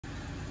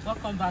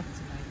Welcome back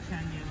to my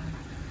channel.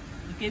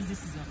 In case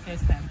this is your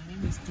first time, my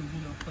name is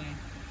Tolulope.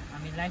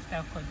 I'm a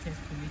lifestyle content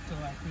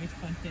creator. I create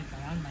content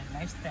around my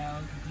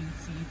lifestyle,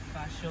 beauty,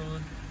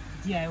 fashion,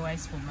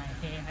 DIYs for my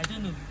hair. I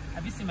don't know,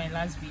 have you seen my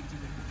last video?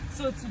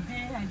 So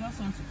today I just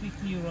want to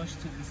quickly rush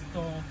to the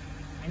store.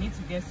 I need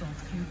to get some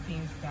few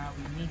things that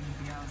we need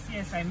in the house.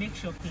 Yes, I make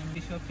shopping.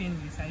 The shopping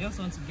list, I just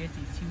want to get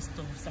a few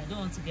stuffs. I don't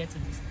want to get to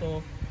the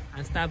store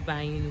and start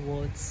buying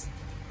what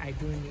I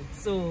don't need.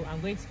 So I'm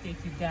going to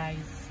take you guys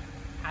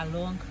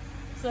along.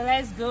 So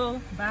let's go.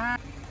 Bye.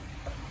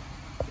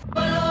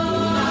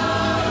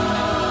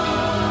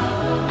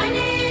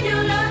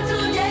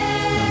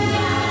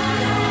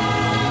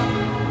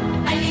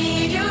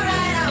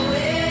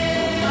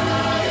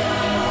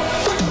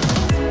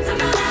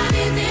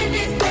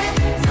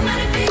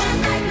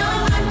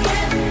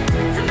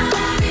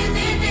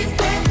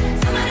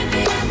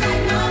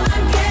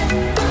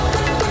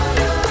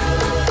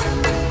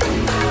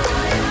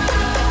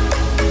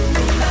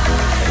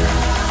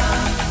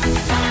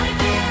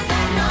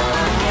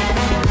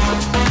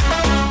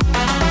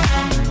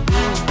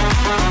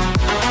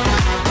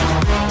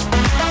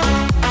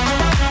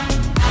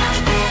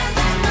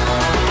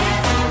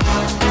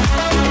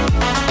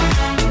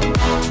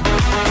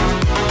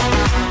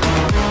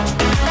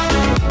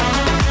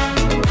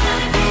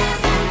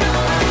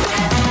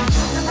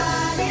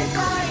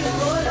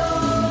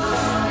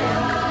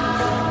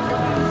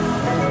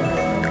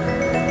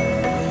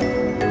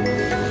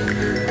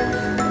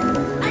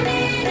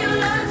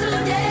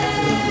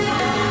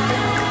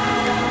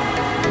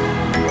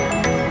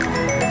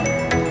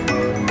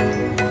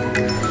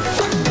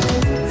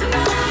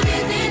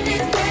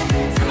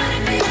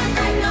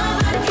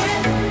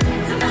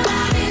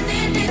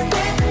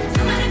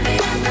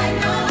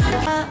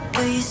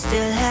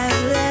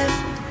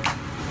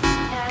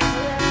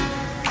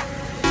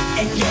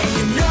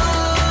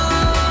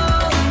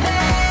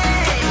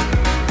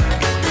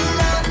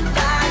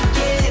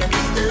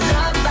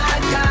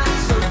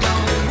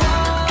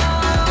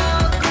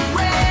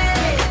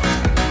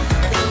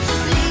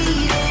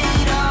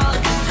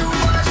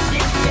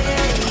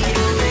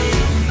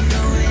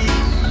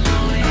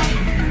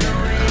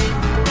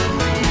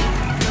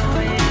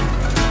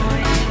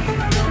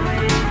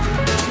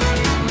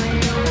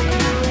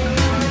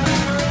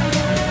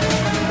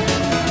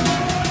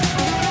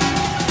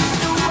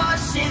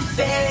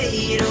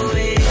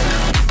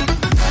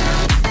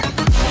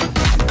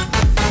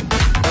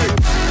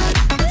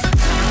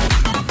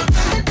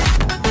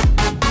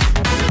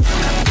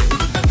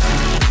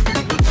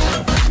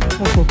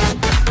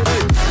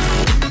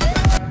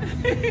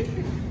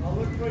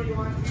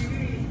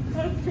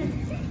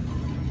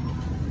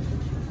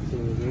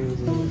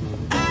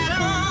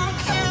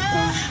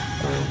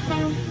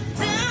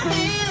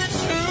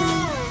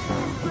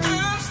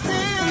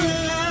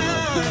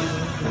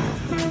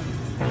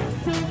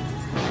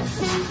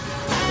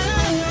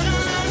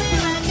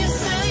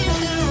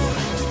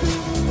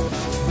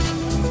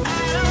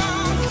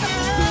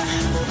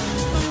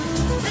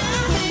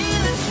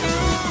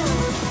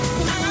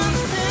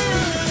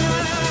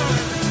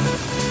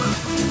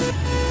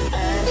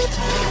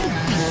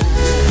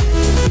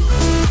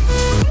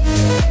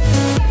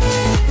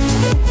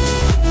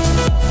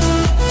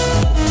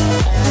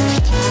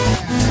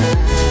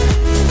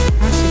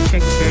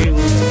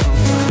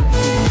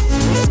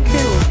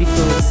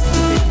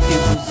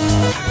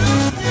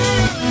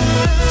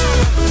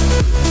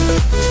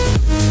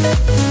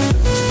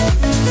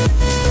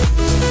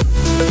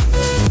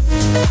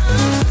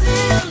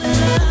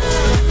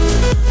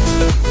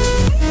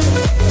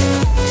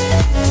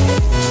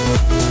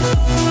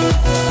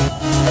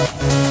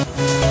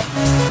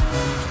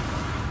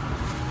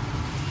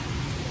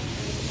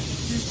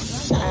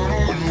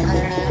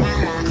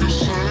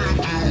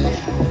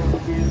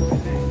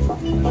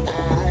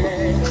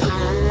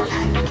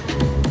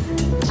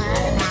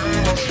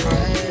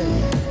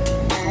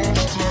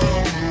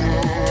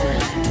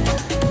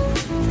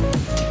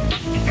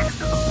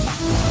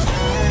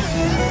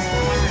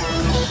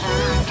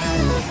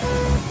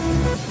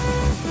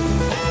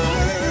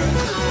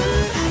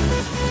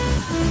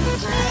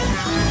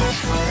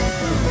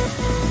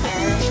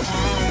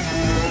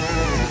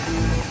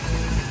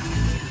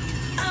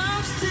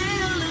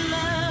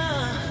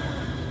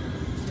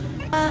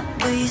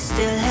 We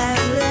still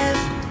have left,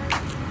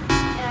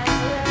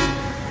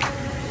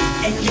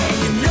 and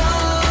yeah, you know.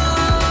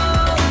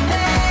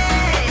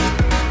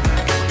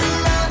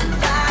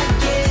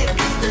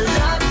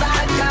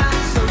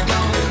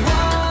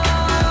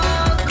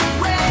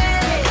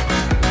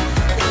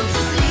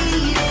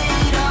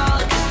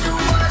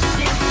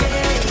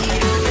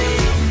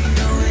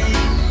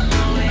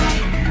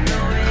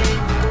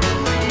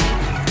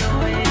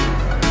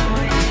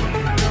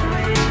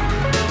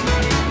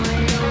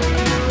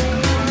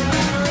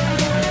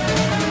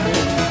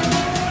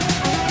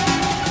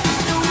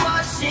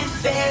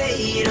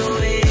 Fade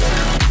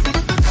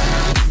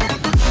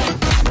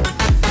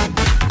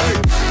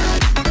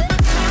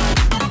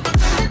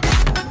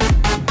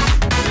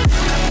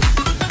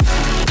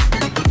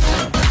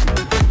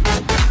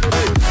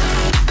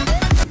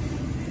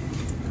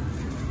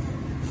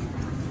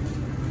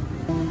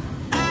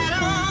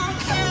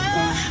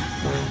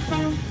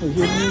Oye,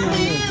 no,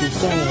 si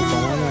están en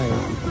Panamá,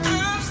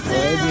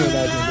 es mi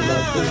edad de la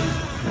fe.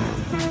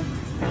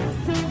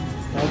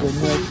 Hago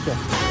muerta.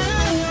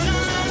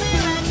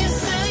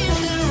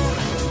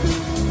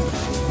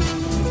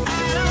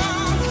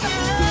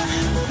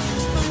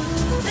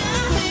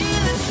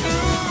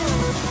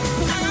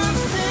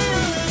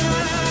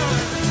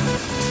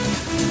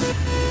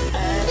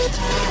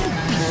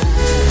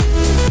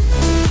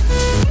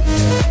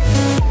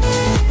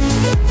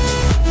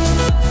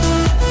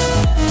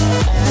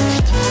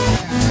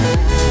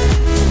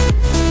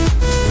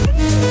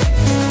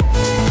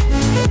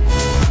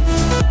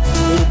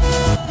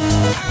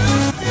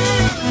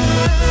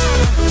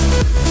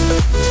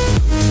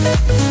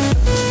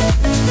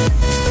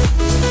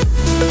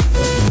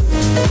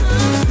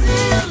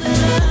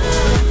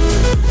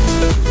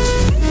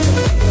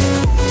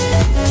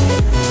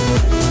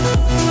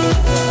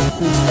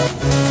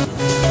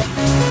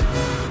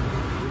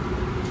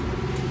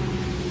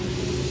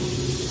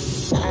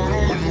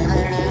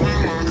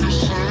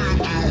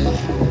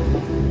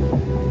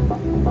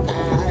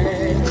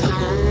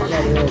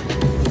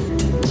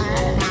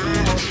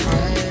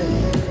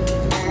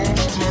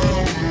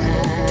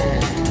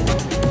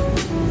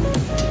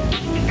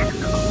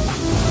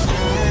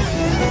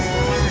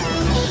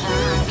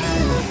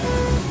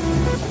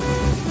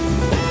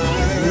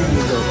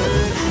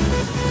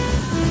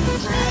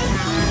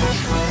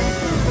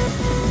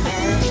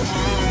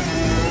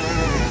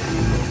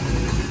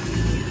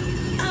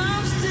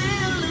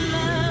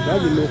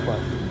 That's the low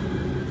part.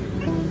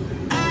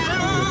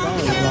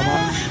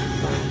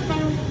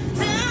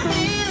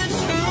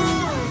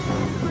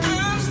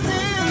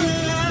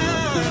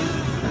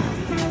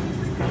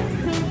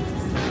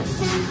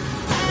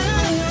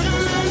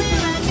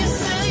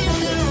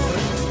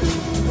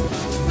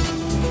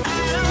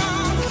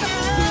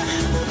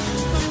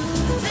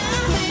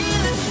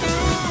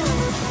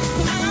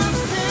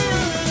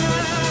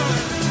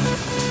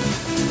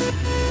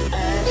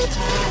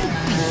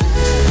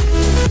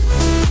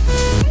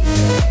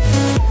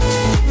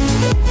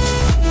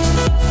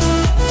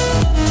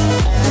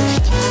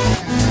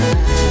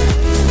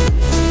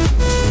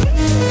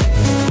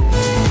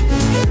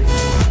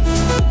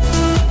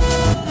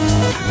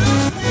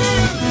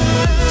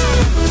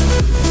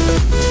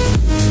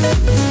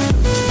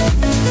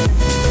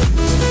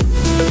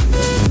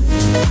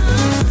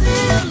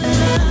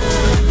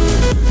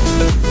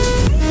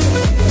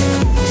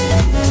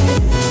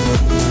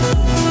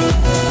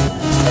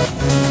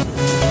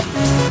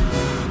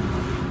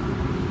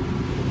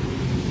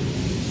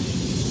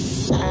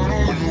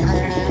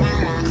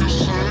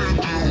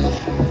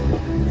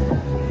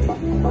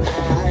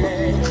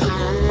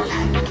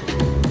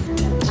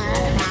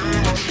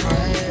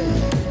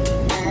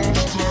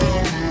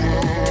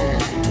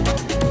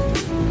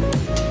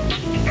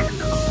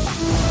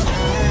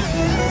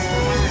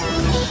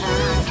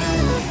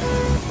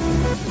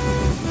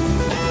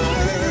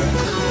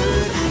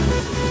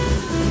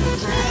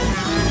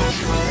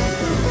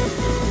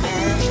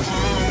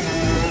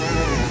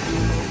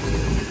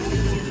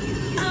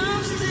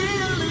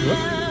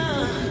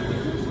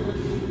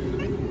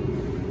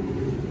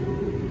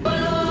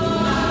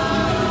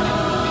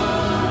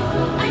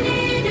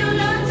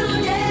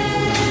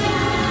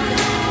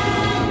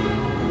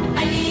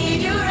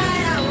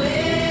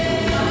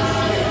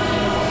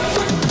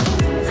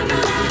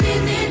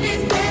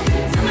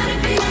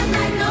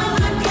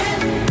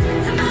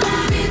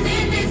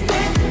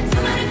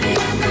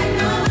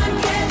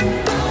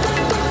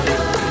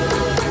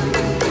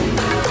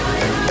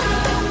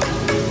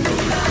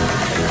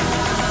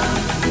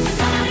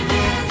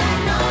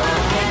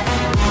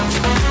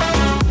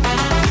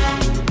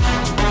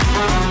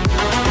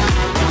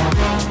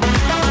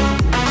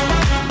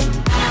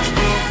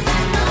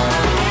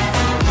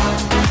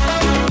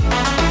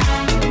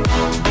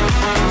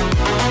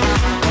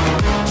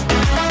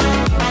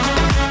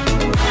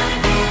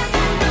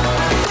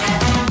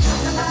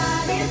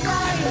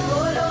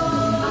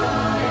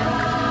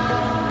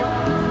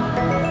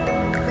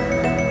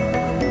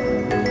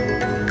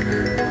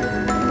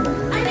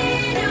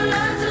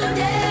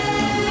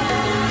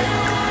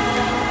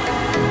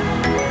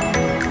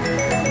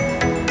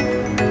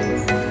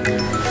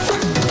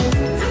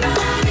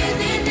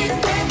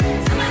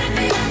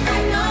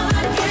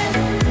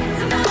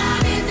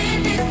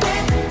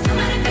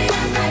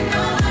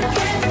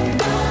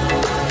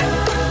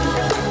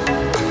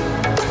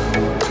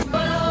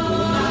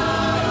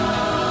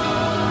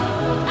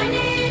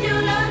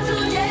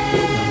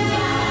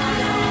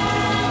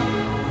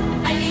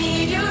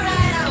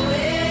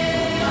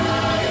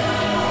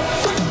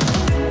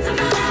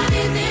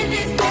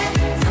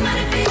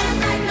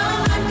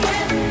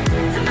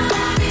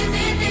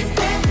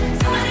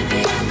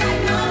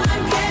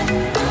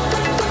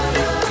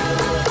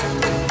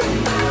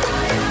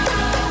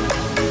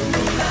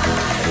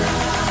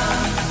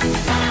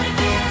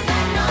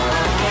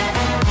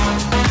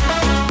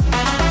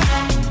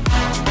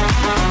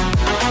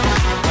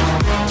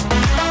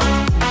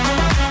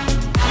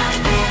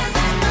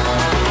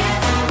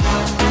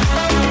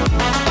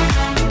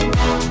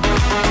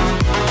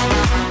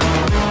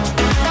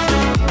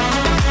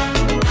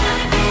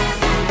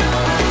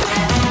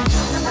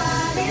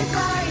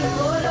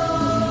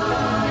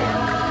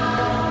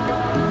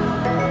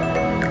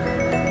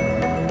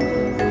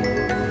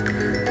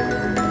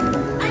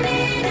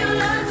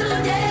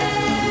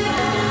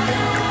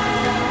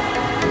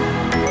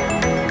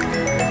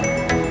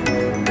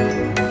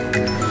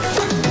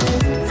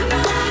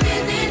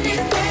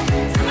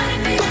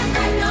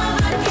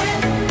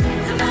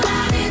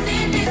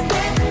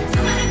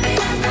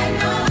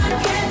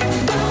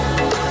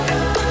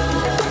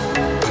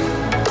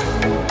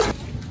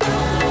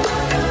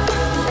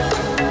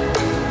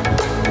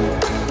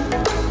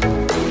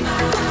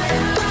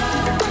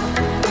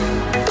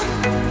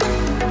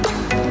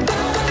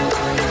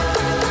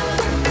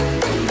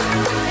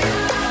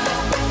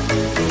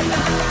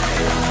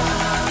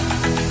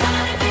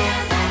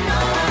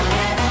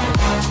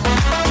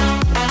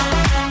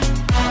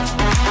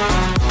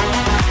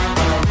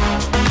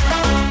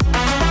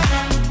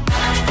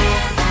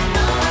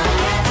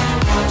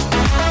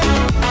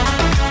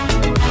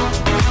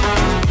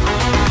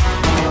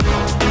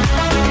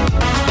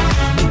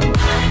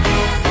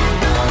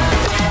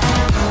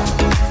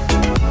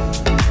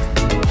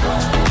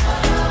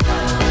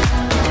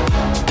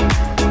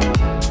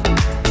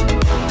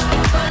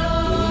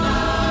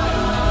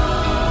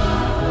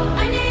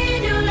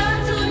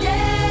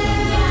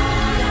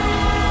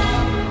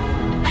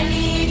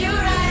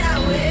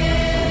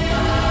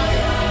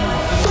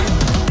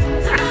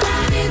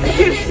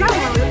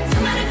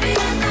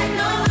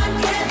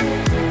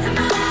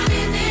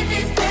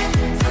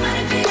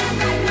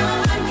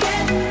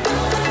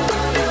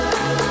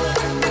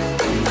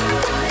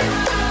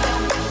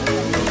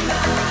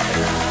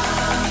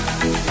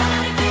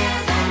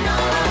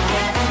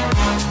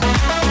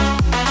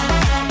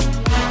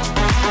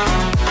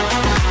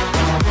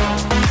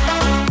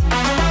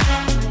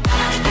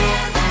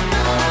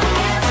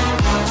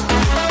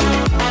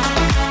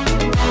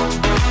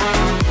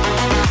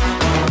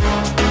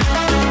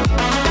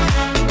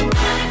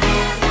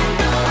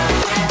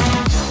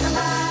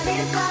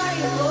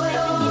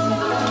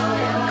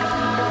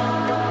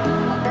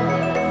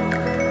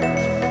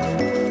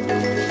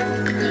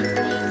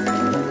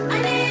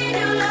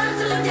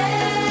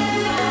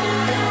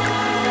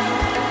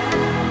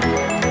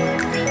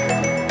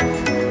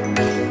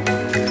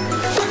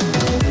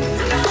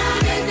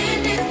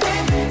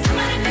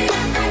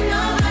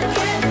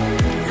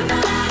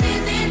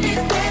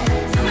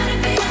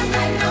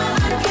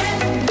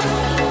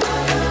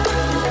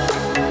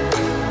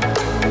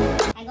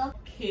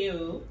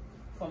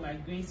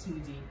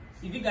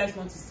 If you guys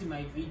want to see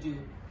my video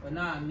on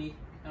how I make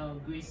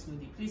green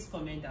smoothie, please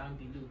comment down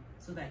below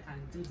so that I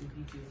can do the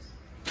videos.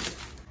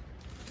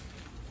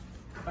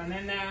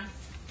 Banana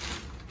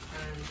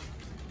and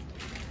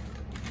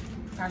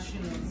cashew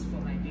nuts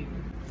for my baby.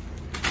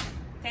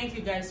 Thank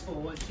you guys for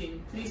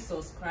watching. Please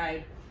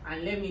subscribe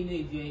and let me know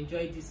if you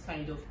enjoyed this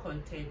kind of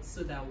content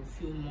so that I will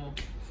film more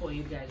for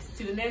you guys.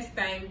 Till next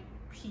time,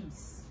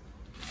 peace.